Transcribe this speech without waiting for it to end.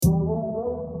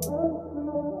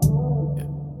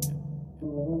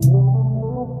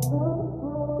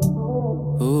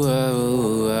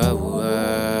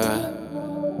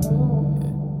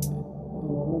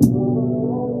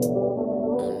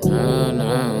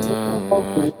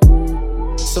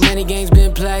So many games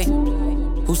been played.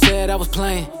 Who said I was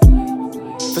playing?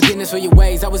 Forgiveness for your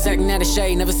ways, I was acting out of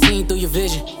shade, never seen through your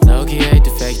vision. Low-key hate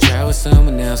the fake, try with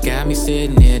someone else. Got me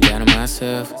sitting here down on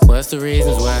myself. What's the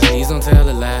reasons why? Please don't tell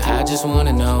a lie. I just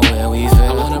wanna know where we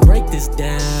fell. I wanna break this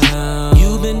down.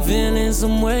 You've been feeling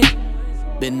some way,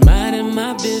 been minding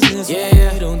my business.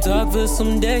 Yeah, don't talk for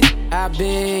some days. I've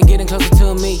been getting closer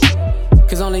to me,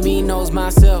 cause only me knows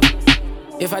myself.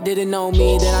 If I didn't know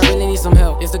me, then I really need some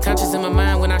help. It's the conscience in my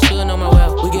mind when I should know my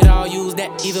wealth. We could all use that,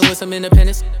 even with some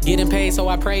independence. Getting paid, so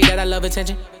I pray that I love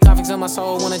attention. Topics on my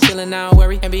soul, wanna chill and not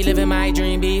worry. And be living my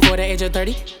dream before the age of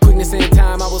 30. Quickness in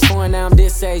time, I was foreign, now I'm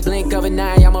this age. Blink of an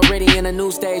eye, I'm already in a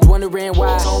new stage. Wondering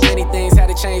why so many things had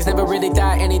to change. Never really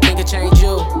thought anything could change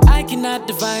you. I cannot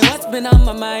define what's been on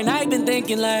my mind. I've been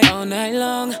thinking like all night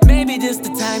long. Maybe this the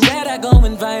time that I go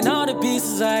and find all the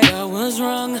pieces I thought was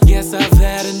wrong. Guess I've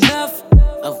had enough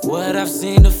of what I've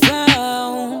seen or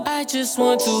found. I just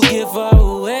want to give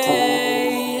all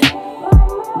away.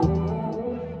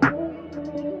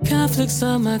 Conflicts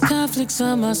on my soul.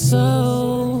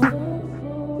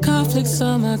 Conflicts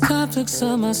on my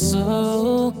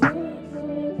soul.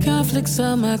 Conflicts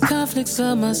on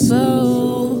my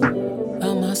soul.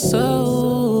 On my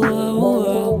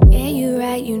soul. Yeah, you're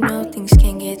right, you know things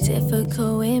can get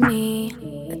difficult with me,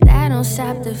 but that don't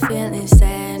stop the feelings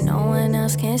that no one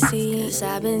else can see. Cause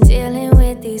I've been dealing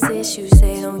with these issues,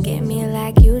 they don't get me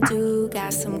like you do.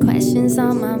 Got some questions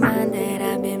on my mind that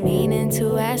I've been meaning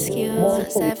to ask you.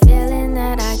 Cause that feeling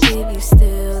that I give you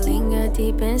still linger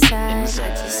deep inside. I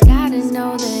just gotta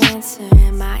know the answer,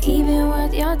 am I even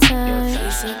worth your time?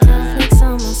 These are conflicts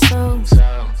on my soul,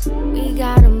 we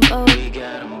got them both.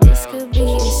 This could be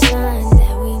a sign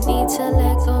that we need to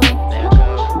let go.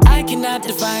 I cannot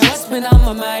define what's been on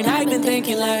my mind. I've been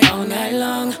thinking like all night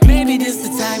long. Maybe this the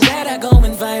time that I go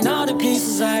and find all the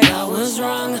pieces I thought was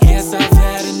wrong. Guess I've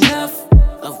had enough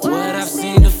of what I've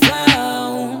seen or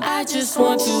found. I just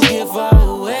want to give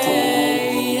all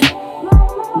away.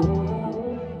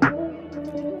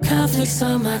 Conflicts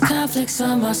on my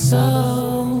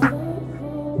soul.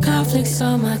 Conflicts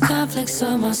on my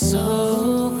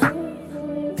soul.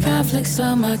 Conflicts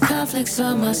on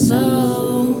my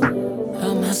soul.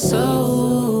 On my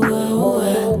soul.